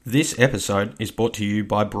This episode is brought to you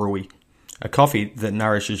by Brewy, a coffee that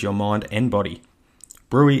nourishes your mind and body.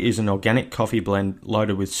 Brewy is an organic coffee blend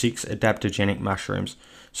loaded with 6 adaptogenic mushrooms,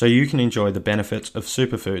 so you can enjoy the benefits of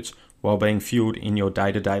superfoods while being fueled in your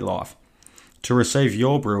day-to-day life. To receive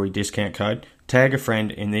your Brewy discount code, tag a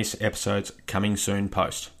friend in this episode's Coming Soon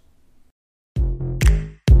post.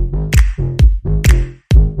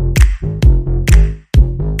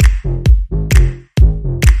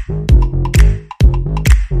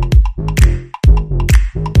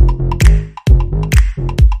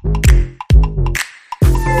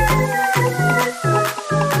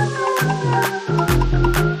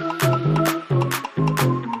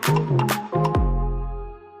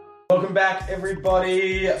 Welcome back,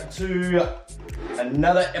 everybody, to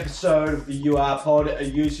another episode of the UR Pod, a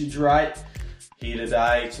usage rate. Here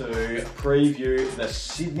today to preview the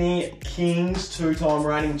Sydney Kings, two-time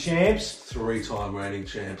reigning champs. Three-time reigning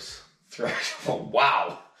champs. Oh,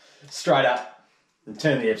 wow. Straight up.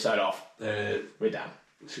 Turn the episode off. We're done.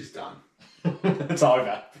 She's done. It's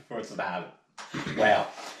over before it's to happen. Wow.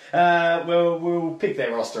 Well, we'll pick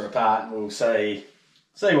their roster apart and we'll see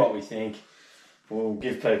what we think. We'll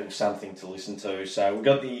give people something to listen to. So we've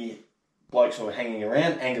got the blokes who are hanging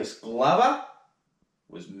around. Angus Glover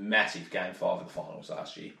was massive game 5 of the finals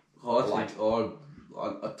last year. I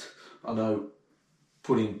know,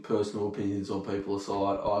 putting personal opinions on people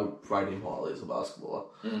aside, I rate him highly as a basketballer.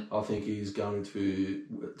 I think he's going to,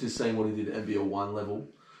 just seeing what he did at NBL 1 level,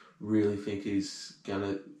 really think he's going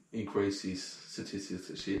to increase his statistics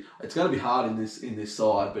this year. It's going to be hard in this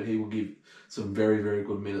side, but he will give some very, very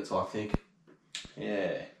good minutes, I think.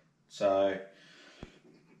 Yeah, so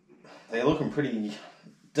they're looking pretty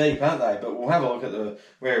deep, aren't they? But we'll have a look at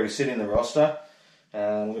where we sit in the roster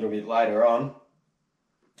a little bit later on.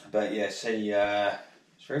 But yes, he's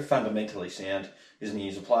very fundamentally sound, isn't he?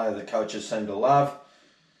 He's a player that coaches seem to love.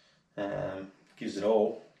 Gives it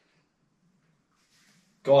all.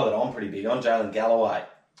 Guy that I'm pretty big on, Jalen Galloway.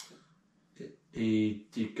 He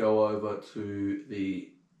did go over to the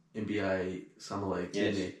NBA Summer League,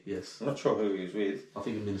 yes. didn't he? Yes. I'm not sure who he was with. I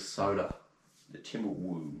think in Minnesota. The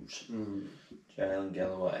Timberwolves. Jalen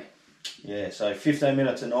Galloway. Yeah, so 15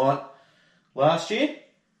 minutes a night last year.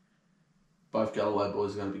 Both Galloway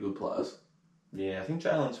boys are going to be good players. Yeah, I think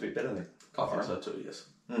Jalen's a bit better than I think so too, yes.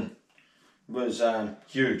 Was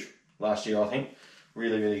huge last year, I think.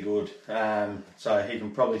 Really, really good. So he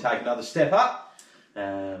can probably take another step up.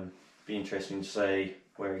 Be interesting to see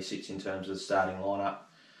where he sits in terms of the starting lineup.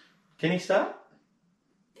 Can he start?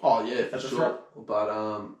 Oh yeah, for At the sure. front? But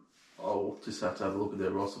I'll just have to have a look at their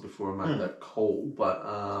roster before I make that call. But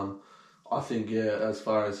I think as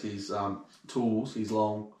far as his tools, he's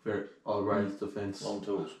long, very raised defence. Long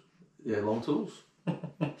tools. Yeah, long tools.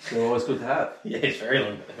 They're always good to have. Yeah, it's very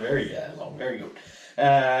long, very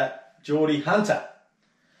good. Geordie Hunter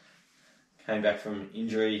came back from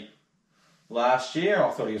injury last year. I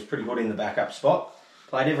thought he was pretty good in the backup spot.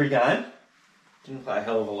 Played every game. Didn't play a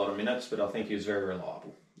hell of a lot of minutes, but I think he was very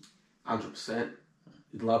reliable. 100%.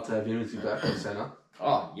 You'd love to have him as your backup centre.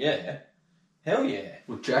 Oh, yeah. Hell yeah.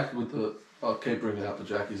 With Jack, I keep bringing up the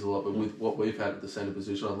Jackies a lot, but with what we've had at the centre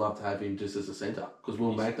position, I'd love to have him just as a centre, because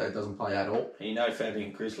Will Magday doesn't play at all. You know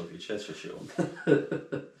Fabian Krislovic, that's for sure.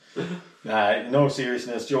 No, in all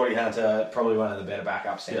seriousness, Geordie Hunter, probably one of the better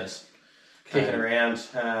backup centres. Kicking around.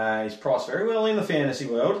 He's priced very well in the fantasy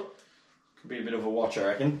world. Could be a bit of a watch, I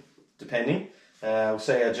reckon, depending. We'll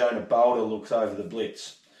see how Jonah Boulder looks over the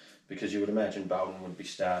blitz, because you would imagine Bolden would be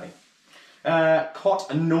starting. Cot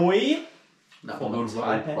Annoy. Another good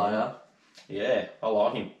player. Yeah, I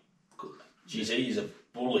like him. Jeez, he's a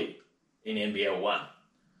bully in NBL 1.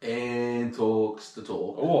 And talks the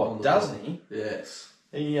talk. Oh, doesn't he? Yes.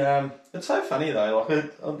 It's so funny though.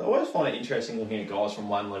 Like, I always find it interesting looking at guys from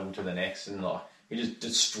one level to the next, and like he just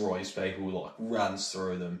destroys people, like runs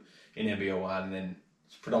through them in NBL 1, and then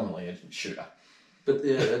it's predominantly a shooter. But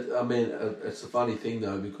yeah, I mean, it's a funny thing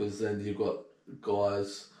though, because then you've got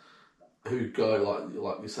guys who go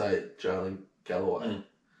like you say, Jalen Galloway.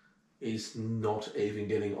 He's not even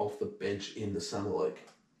getting off the bench in the Summer League.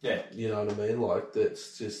 Yeah. You know what I mean? Like,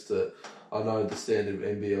 that's just I know the standard of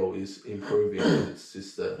NBL is improving, and it's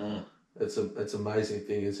just it's an amazing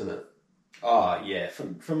thing, isn't it? Oh yeah,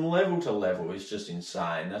 from level to level is just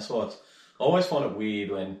insane. That's what I always find it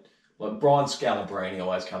weird when, like, Brian Scalabrine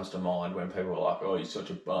always comes to mind when people are like, "Oh, he's such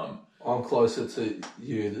a bum." I'm closer to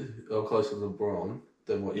you. I'm closer to Brian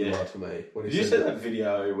than what you are to me. Did you see that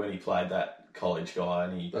video when he played that college guy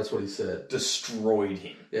and that's what he said. Destroyed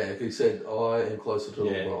him. Yeah, he said, I am closer to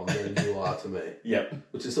LeBron than you are to me. Yep.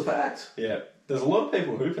 Which is a fact. Yeah. There's a lot of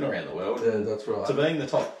people hooping around the world. Yeah, that's right. To being the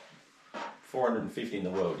top 450 in the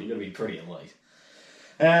world. You've got to be pretty elite.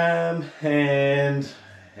 And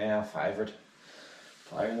our favourite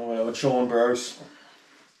player in the world, Sean Bruce.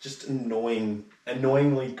 Just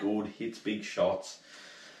annoyingly good, hits big shots.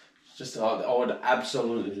 Just, I would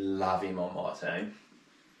absolutely love him on my team.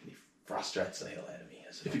 He frustrates the hell out of me.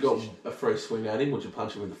 If you got a free swing at him, would you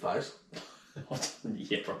punch him in the face?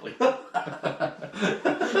 Yeah, probably.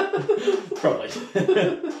 Probably.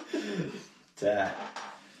 But,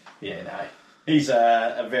 yeah, no. He's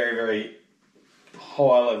a very, very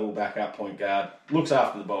high-level backup point guard. Looks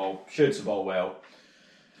after the ball, shoots the ball well.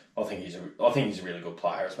 I think he's a really good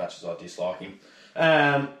player, as much as I dislike him.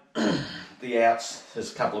 The outs,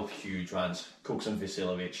 there's a couple of huge ones. Cooks and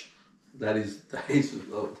Vasiljevic. That is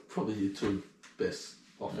probably your two best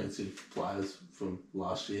offensive players from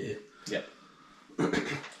last year. Yep.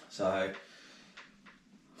 So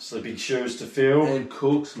big shoes to fill. And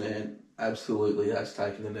Cooks, man, absolutely has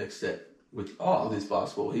taken the next step with his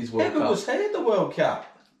basketball. His World How good Cup was he at the World Cup?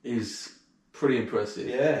 is pretty impressive.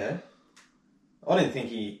 Yeah. I didn't think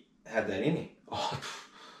he had that in him. I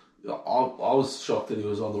was shocked that he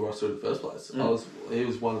was on the roster in the first place. He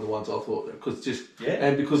was one of the ones I thought because of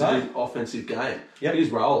the offensive game. Yep. He's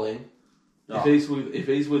rolling. Oh. If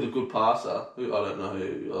he's with a good passer, I don't know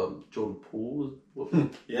who Jordan Poole.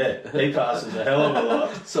 Yeah, he passes a hell of a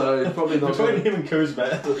lot. So probably not between him and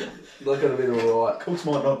Kuzma, not going to be all right. Cooks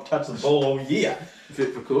might not touch the ball all year.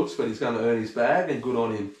 Fit for Cooks, but he's going to earn his bag, and good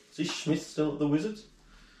on him. Is Smith still at the Wizards?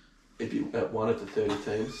 If he at one of the 30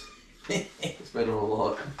 teams, it's better a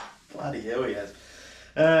lot. Bloody hell, he has.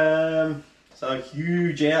 So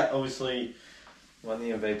huge out. Obviously, won the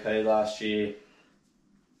MVP last year,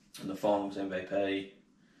 and the Finals MVP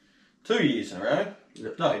 2 years in a row.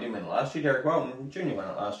 Yep. No, he didn't win it last year. Derek Walton Jr. won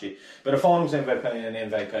it last year. But a Finals MVP and an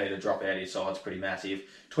MVP to drop out of his side's pretty massive.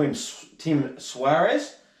 Tim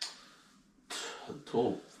Suarez.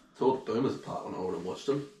 Tore the Boomers apart when I would have watched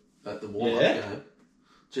them at the warm-up game.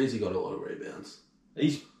 Jeez, he got a lot of rebounds.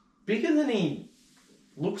 He's bigger than he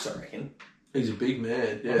looks, I reckon. He's a big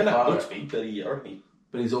man. Yeah, I know he looks big, but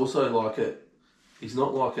But he's also he's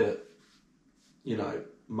not like a,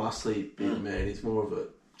 muscly big man. He's more of a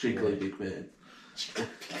jiggly big man.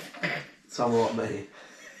 Someone like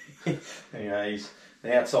me. Anyway, he's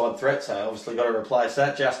an outside threat, so obviously got to replace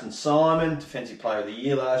that. Justin Simon, Defensive Player of the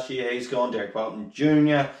Year last year, he's gone. Derek Walton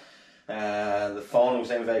Jr., the Finals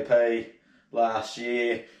MVP last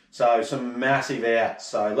year. So some massive outs.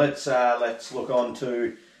 So let's look on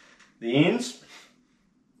to the ins.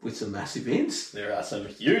 With some massive ins. There are some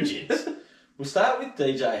huge ins. We'll start with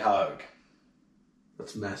DJ Hogue.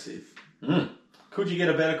 That's massive. Could you get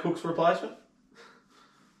a better Cooks replacement?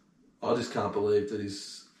 I just can't believe that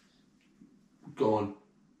he's gone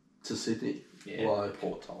to Sydney. Yeah,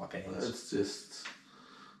 poor type hands. It's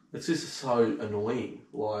just so annoying.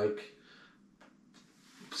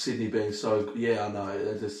 Sydney being so... Yeah, I know.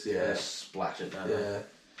 They're just... Yeah. They splash it, don't they? Yeah.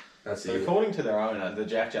 That's so it. According to their owner, the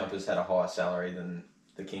Jack Jumpers had a higher salary than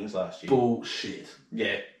the Kings last year. Bullshit.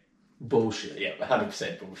 Yeah. Bullshit. Yeah,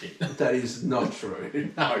 100% bullshit. That is not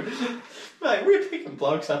true. No. Mate, we're picking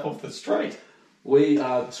blokes up off the street. We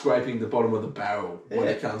are scraping the bottom of the barrel when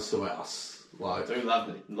it comes to us. I do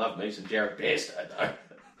love me some Jared Bairstow, though.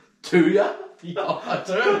 Do ya? Yeah, I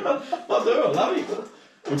do. I love him.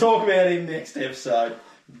 We'll talk about him next episode.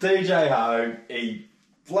 DJ Hogue, he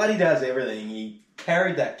bloody does everything. He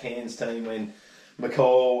carried that Cairns team when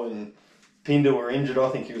McCall and Pinder were injured. I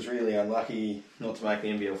think he was really unlucky not to make the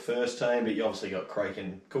NBL first team, but you obviously got Creek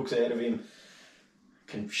and Cooks out of him.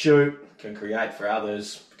 Can shoot, can create for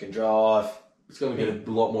others, can drive. It's going to get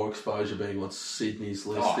a lot more exposure being on Sydney's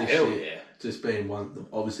list this hell year. Yeah. Just being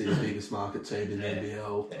obviously the biggest market team in the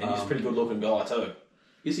NBL. And he's a pretty good looking guy too.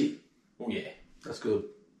 Is he? Oh yeah. That's good.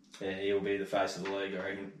 Yeah, he'll be the face of the league, I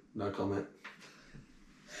reckon. No comment.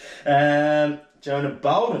 Jonah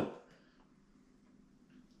Bolden.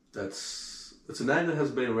 It's a name that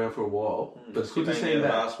hasn't been around for a while, but it's good to see him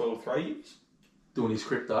back. Last 3 years. Doing his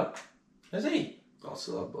crypto. Has he? Oh,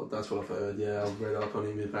 so that's what I've heard. Yeah, I've read up on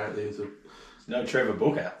him. Apparently, he's no Trevor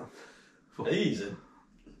Booker. He's a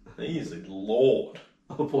lord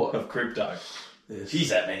of crypto. Yes. Jeez,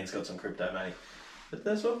 that man's got some crypto money. But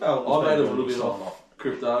that's what I made a little bit off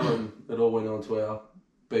crypto, and it all went on to our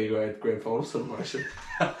B grade grand final celebration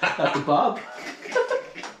at the pub.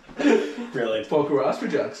 Brilliant. Poker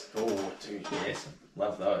raspberry jacks. Oh, dude, yes,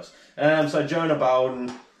 love those. So Jonah Bolden,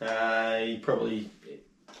 he probably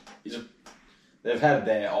they've had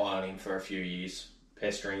their eye on him for a few years,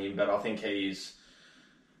 pestering him, but I think he's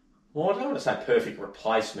Well, I don't want to say perfect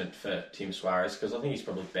replacement for Tim Suarez because I think he's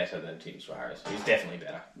probably better than Tim Suarez. He's definitely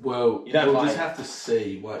better. Well, You don't we'll play just have to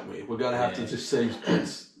see, won't we? We're going to have to just see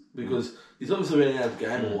because he's obviously been out of the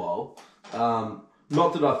game a while.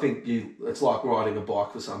 Not that I think it's like riding a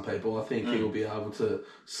bike for some people. I think he'll be able to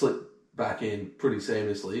slip back in pretty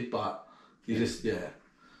seamlessly, but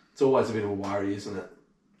it's always a bit of a worry, isn't it?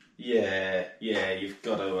 Yeah, you've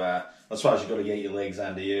got to, I suppose you've got to get your legs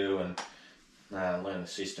under you and learn the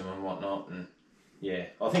system and whatnot, and yeah,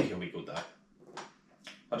 I think he'll be good though.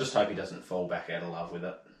 I just hope he doesn't fall back out of love with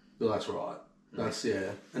it. Well, that's right. That's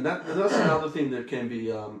and that's another thing that can be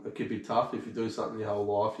tough if you do something your whole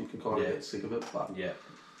life. You can kind of get sick of it, but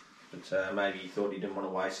maybe he thought he didn't want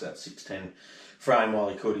to waste that 610 frame while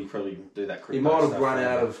he could. He probably do that. He might have run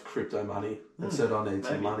out of crypto money and said, "I need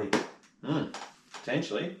some money."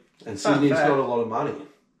 Potentially. And Sydney's got a lot of money.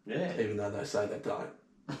 Yeah, even though they say they don't.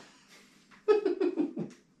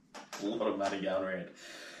 A lot of money going around.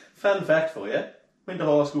 Fun fact for you: went to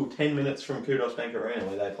high school 10 minutes from Kudos Bank Arena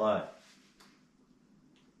where they play.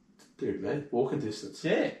 Dude, man, walking distance.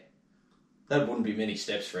 Yeah. That wouldn't be many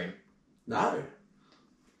steps for him. No.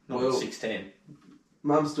 Not at 6'10".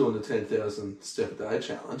 Mum's doing the 10,000 step a day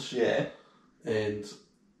challenge. Yeah. And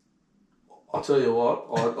I'll tell you what,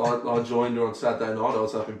 I joined her on Saturday night. I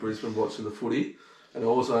was up in Brisbane watching the footy. And I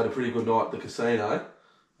also had a pretty good night at the casino.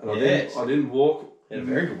 And I didn't walk... Had a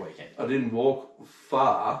very good weekend. I didn't walk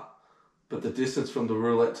far, but the distance from the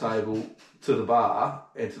roulette table to the bar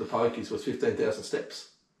and to the pokies was 15,000 steps.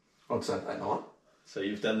 On Saturday night. So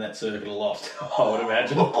you've done that circuit a lot, I would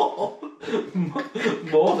imagine.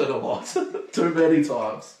 More than a lot. Too many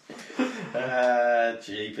times.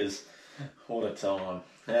 Jeepers. What a time.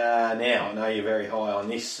 Now, I know you're very high on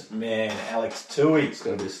this man, Alex Toohey. He's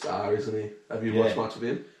going to be a star, isn't he? Have you watched much of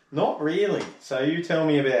him? Not really. So you tell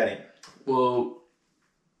me about him. Well,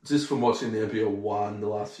 just from watching the NBL1 the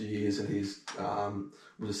last few years, and he's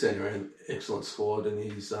with the centre and excellent squad, and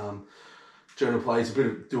he's... general play, he's a bit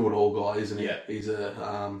of do-it-all guy, isn't he? Yeah. He's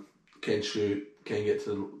can shoot, can get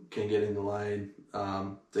in the lane,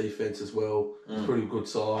 defense as well. Pretty good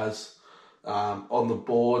size. On the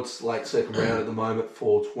boards, late second round at the moment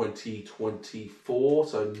for 2024,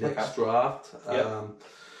 so next draft.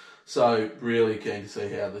 So really keen to see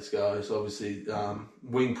how this goes. Obviously,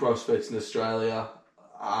 wing prospects in Australia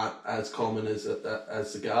aren't as common as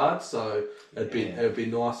the guard, so it'd be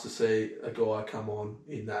nice to see a guy come on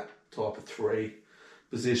in that type of 3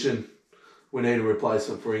 position. We need a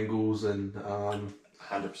replacement for Ingles and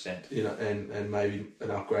 100%. You know, and maybe an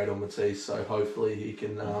upgrade on Matisse. So hopefully he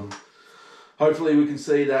can. Hopefully we can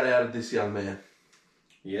see that out of this young man.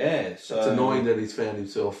 Yeah, so it's annoying that he's found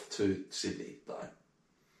himself to Sydney though.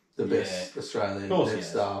 The best Australian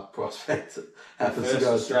next star prospect happens to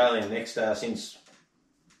go. Australian next star since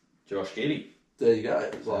Josh Giddey. There you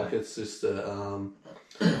go. It's just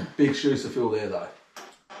big shoes to fill there though.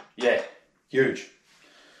 Yeah, huge.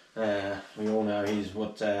 We all know he's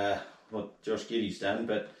what Josh Giddey's done,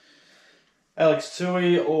 but Alex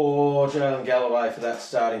Toohey or Jalen Galloway for that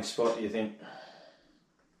starting spot, do you think?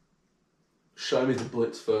 Show me the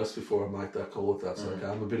blitz first before I make that call, if that's okay.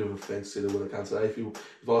 I'm a bit of a fence sitter when it comes to that. If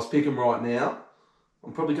I was picking right now,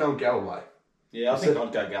 I'm probably going Galloway. Yeah, I think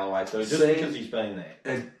I'd go Galloway too, just because he's been there.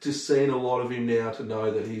 And just seeing a lot of him now to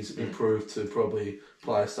know that he's improved to probably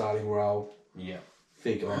play a starting role. Yeah. I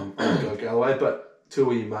think I'm going to go Galloway, but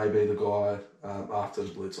Toohey may be the guy after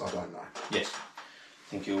the blitz. I don't know. Yes. I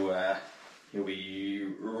think he'll be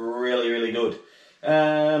really, really good.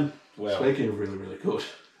 Well, speaking of really, really good,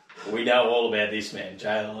 we know all about this man,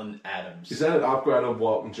 Jalen Adams. Is that an upgrade on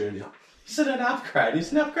Walton Jr.? Is it an upgrade?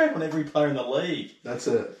 It's an upgrade on every player in the league. That's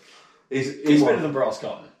it. He's better than Bryce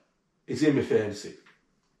Cotton. He's in my fantasy.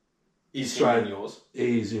 Is he in yours?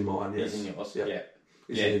 He's in mine, yes. He's in yours, yep. Yeah.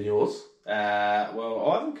 Is he in yours?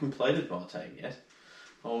 Well, I haven't completed my team yet.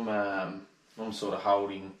 I'm sort of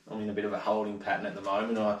holding. I'm in a bit of a holding pattern at the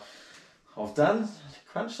moment. I've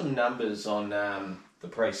crunched some numbers on the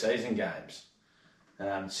pre-season games.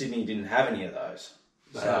 Sydney didn't have any of those.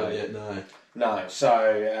 No.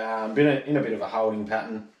 So I've been in a bit of a holding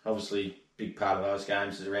pattern. Obviously, big part of those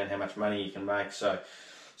games is around how much money you can make. So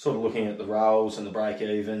sort of looking at the roles and the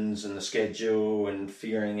break-evens and the schedule and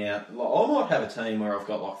figuring out... I might have a team where I've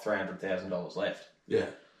got like $300,000 left. Yeah.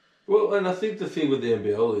 Well, and I think the thing with the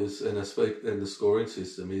NBL is, and the scoring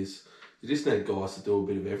system is, you just need guys to do a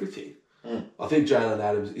bit of everything. I think Jalen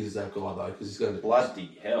Adams is that guy though, because he's going to...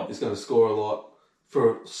 Bloody hell. He's going to score a lot.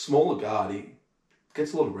 For a smaller guard, he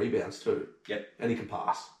gets a lot of rebounds too. Yep. And he can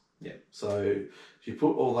pass. Yep. So if you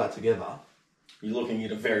put all that together... You're looking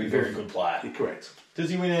at a very, very good player. You're correct. Does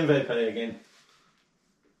he win MVP again?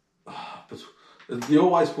 But you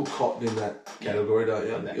always put Cotton in that category, don't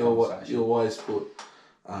you? In that You always put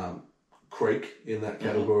Creek in that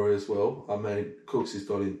category as well. I mean, Cooks is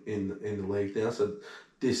not in the league now, so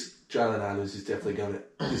this Jalen Adams is definitely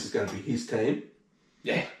this is going to be his team.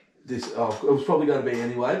 Yeah. It was probably going to be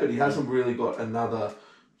anyway, but he hasn't really got another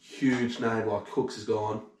huge name like Cooks has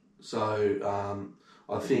gone. So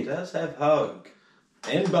I think he does have Hogue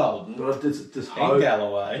and Bolden, but does and Hogue,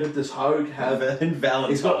 Galloway, does Hogue have and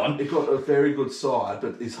Valentine. He's got a very good side,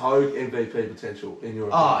 but is Hogue MVP potential in your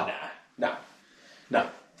opinion? No.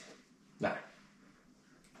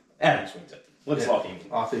 Adams wins it. Let's lock him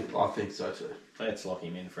in. I think so too. Let's lock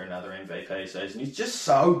him in for another MVP season. He's just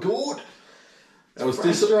so good. It was kind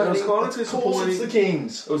of disappointing. It's the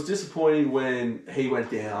Kings. It was disappointing when he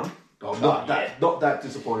went down. Not that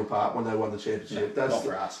disappointing part when they won the championship. No, not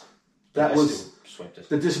for us. That was still swept us.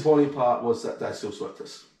 The disappointing part was that they still swept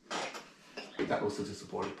us. That was the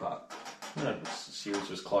disappointing part. No, the series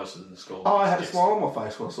was closer than the score. I had a smile on my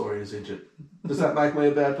face when I saw he was injured. Does that make me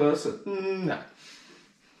a bad person? No.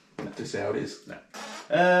 Just how it is. No.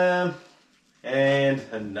 And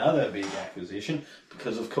another big acquisition,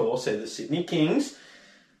 because of course they're the Sydney Kings,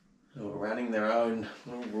 who are running their own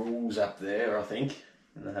little rules up there, I think,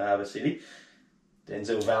 in the Harbour City.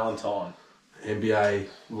 Denzel Valentine. NBA,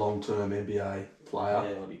 long-term NBA player.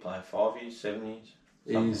 Yeah, what did he play? 5 years, 7 years?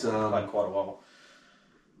 He's played quite a while.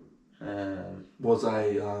 Was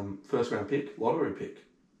a first-round pick, lottery pick.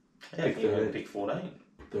 Yeah, I think he went pick 14.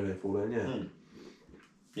 13, 14, yeah.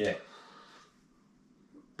 Yeah.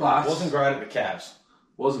 But wasn't great at the Cavs.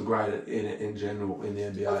 Wasn't great in general in the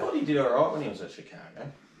NBA. I thought he did alright when he was at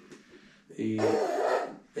Chicago. He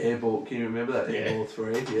airball. Can you remember that airball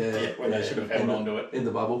three? Yeah, when they should have held on to it in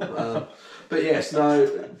the bubble. But yes, no,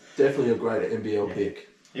 definitely a great NBL pick.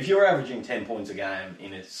 If you're averaging 10 points a game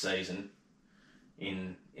in a season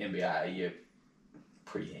in NBA, you're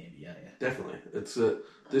pretty handy, aren't you? Definitely,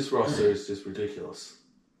 this roster is just ridiculous.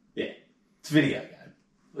 Yeah, it's a video game.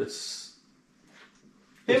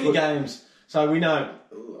 How many games? So we know.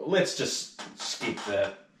 Let's just skip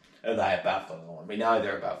the. Are they above the line? We know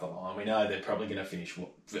they're above the line. We know they're probably going to finish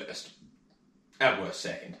first. At worst,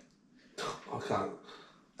 second. I can't.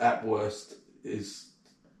 At worst is.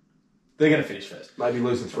 They're going to finish first. Maybe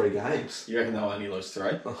losing 3 games. You reckon they'll only lose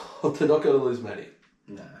 3? They're not going to lose many.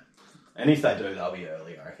 No. And if they do, they'll be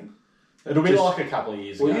early, I reckon. It'll be like a couple of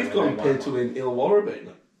years ago. Well, you've got them penciled in Illawarra beating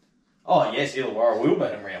them. Oh, yes, Illawarra will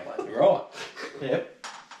beat them round 1. You're right. Yep.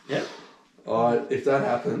 If that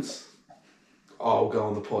happens, I'll go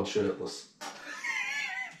on the pod shirtless.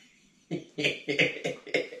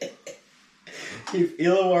 If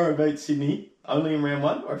Illawarra beat Sydney only in round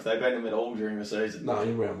 1, or if they beat them at all during the season? No,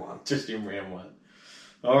 in round 1. Just in round 1.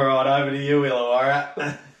 All right, over to you,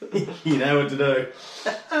 Illawarra. You know what to do.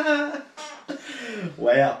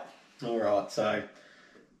 Wow. All right, so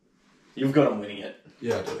you've got them winning it.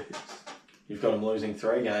 Yeah, I do. You've got them losing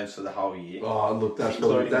 3 games for the whole year. Oh, look, that's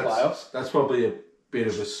probably a bit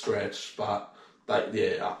of a stretch, but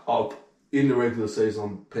in the regular season,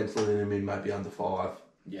 I'm penciling them in maybe under 5.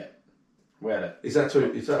 Yeah. Where is that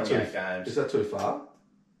too? Games. Is that too far?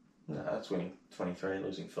 No, that's winning 23,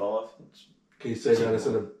 losing 5. Can you see that as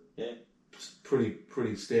a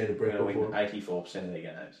pretty standard record? They're for going to win 84% of their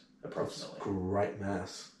games, approximately. That's great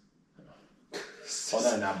maths. I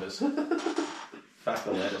know numbers. Fuck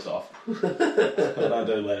the letters off. I don't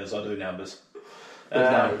do letters, I do numbers.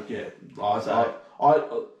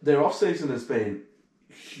 Their off season has been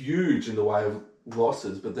huge in the way of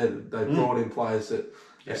losses, but then they brought in players that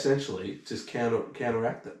essentially just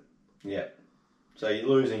counteract it. Yeah. So you're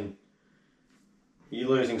losing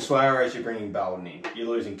Suarez, you're bringing Bolden in. You're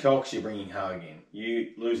losing Cox, you're bringing Hogue in. You're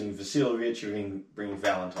losing Vasiljevic, you're bringing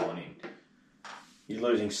Valentine in. You're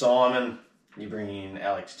losing Simon, you're bringing in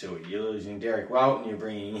Alex Tui. You're losing Derek Walton, you're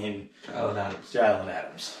bringing in Jalen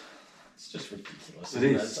Adams. It's just ridiculous. It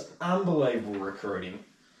is. It's unbelievable recruiting.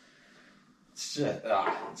 It's just,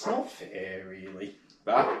 it's not fair, really.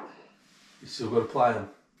 But you still got to play them.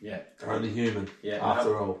 Yeah. They're only human. Yeah.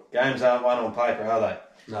 After all. Games aren't won on paper, are they?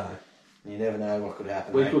 No. You never know what could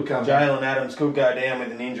happen. Jalen Adams could go down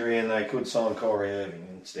with an injury and they could sign Corey Irving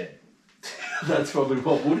instead. That's probably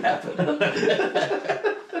what would happen.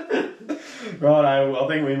 Righto, I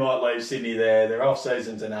think we might leave Sydney there. Their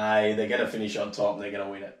off-season's an A. They're going to finish on top and they're going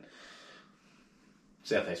to win it.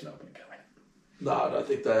 South East Melbourne are going. No, I don't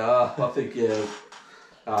think they are. I think,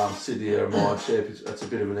 Sydney are my champions. That's a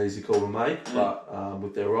bit of an easy call to make, but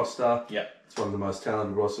with their roster, it's one of the most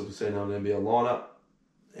talented rosters we've seen on an NBL lineup,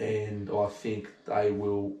 and I think they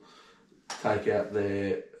will take out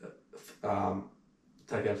their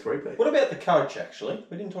take out 3-peat. What about the coach, actually?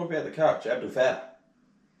 We didn't talk about the coach, Abdul Fattah.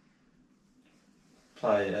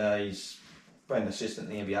 He's been an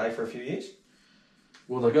assistant in the NBA for a few years.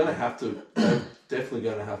 Well, they're going to have to. They're definitely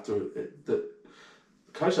going to have to. The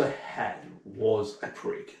coach they had was a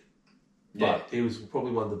prick. But he was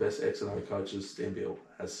probably one of the best X&O coaches the NBL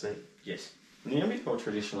has seen. Yes. And the NBL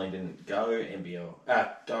traditionally didn't go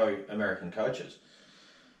go American coaches.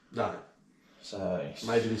 No. So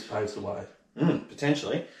maybe this paves the way.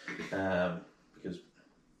 Potentially. Because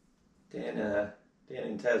down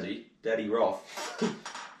in Tassie, Daddy Roth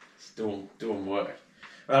is doing work.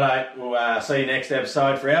 Righto, we'll see you next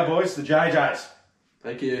episode for our boys, the JJs.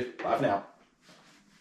 Thank you. Bye for now.